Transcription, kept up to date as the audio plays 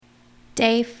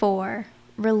Day 4,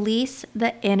 release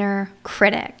the inner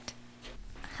critic.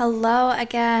 Hello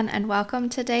again, and welcome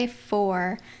to day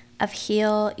 4 of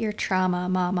Heal Your Trauma,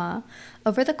 Mama.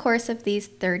 Over the course of these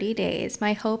 30 days,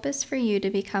 my hope is for you to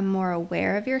become more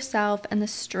aware of yourself and the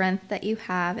strength that you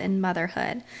have in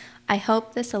motherhood. I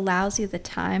hope this allows you the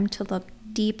time to look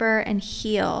deeper and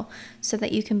heal so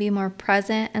that you can be more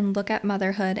present and look at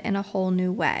motherhood in a whole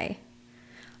new way.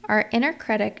 Our inner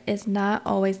critic is not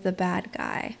always the bad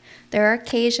guy. There are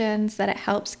occasions that it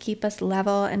helps keep us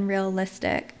level and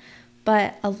realistic,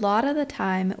 but a lot of the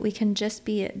time we can just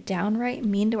be downright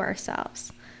mean to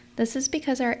ourselves. This is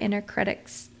because our inner critic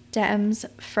stems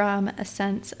from a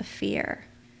sense of fear.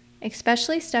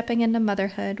 Especially stepping into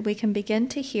motherhood, we can begin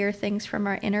to hear things from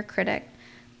our inner critic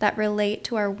that relate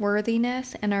to our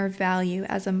worthiness and our value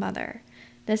as a mother.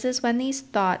 This is when these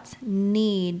thoughts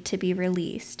need to be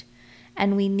released,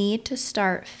 and we need to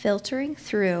start filtering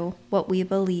through what we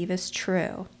believe is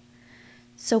true.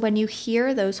 So when you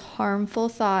hear those harmful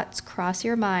thoughts cross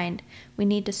your mind, we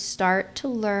need to start to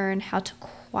learn how to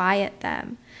quiet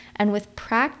them. And with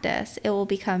practice, it will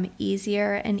become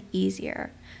easier and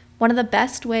easier. One of the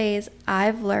best ways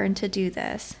I've learned to do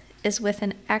this is with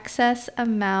an excess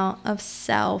amount of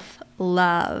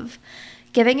self-love.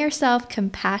 Giving yourself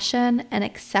compassion and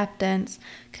acceptance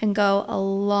can go a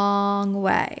long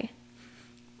way.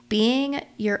 Being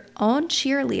your own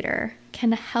cheerleader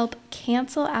can help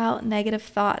cancel out negative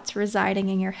thoughts residing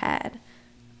in your head.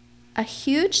 A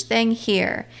huge thing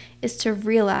here is to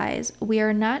realize we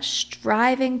are not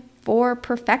striving for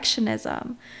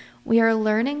perfectionism. We are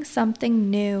learning something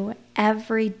new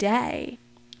every day.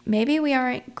 Maybe we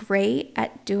aren't great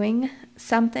at doing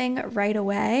something right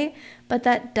away, but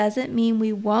that doesn't mean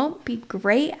we won't be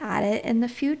great at it in the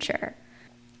future.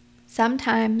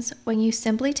 Sometimes when you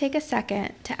simply take a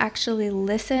second to actually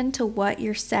listen to what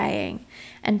you're saying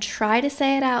and try to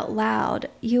say it out loud,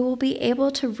 you will be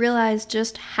able to realize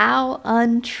just how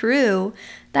untrue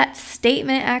that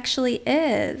statement actually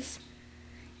is.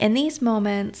 In these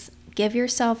moments, give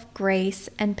yourself grace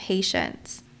and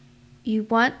patience. You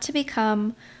want to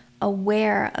become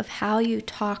aware of how you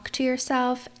talk to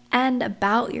yourself and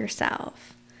about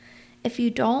yourself. If you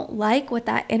don't like what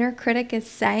that inner critic is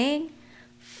saying,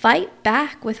 fight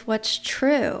back with what's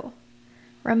true.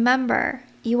 Remember,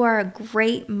 you are a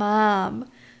great mom.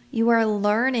 You are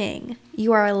learning.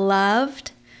 You are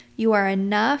loved. You are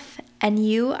enough. And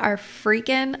you are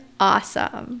freaking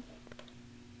awesome.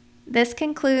 This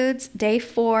concludes day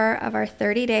 4 of our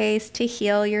 30 days to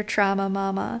heal your trauma,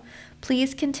 mama.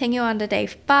 Please continue on to day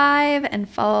 5 and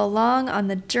follow along on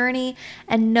the journey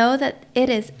and know that it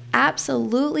is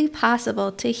absolutely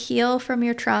possible to heal from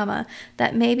your trauma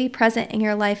that may be present in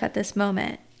your life at this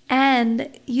moment.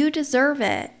 And you deserve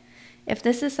it. If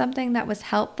this is something that was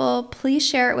helpful, please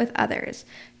share it with others.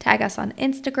 Tag us on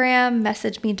Instagram,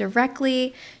 message me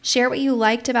directly, share what you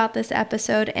liked about this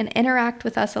episode, and interact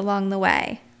with us along the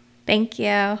way. Thank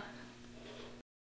you.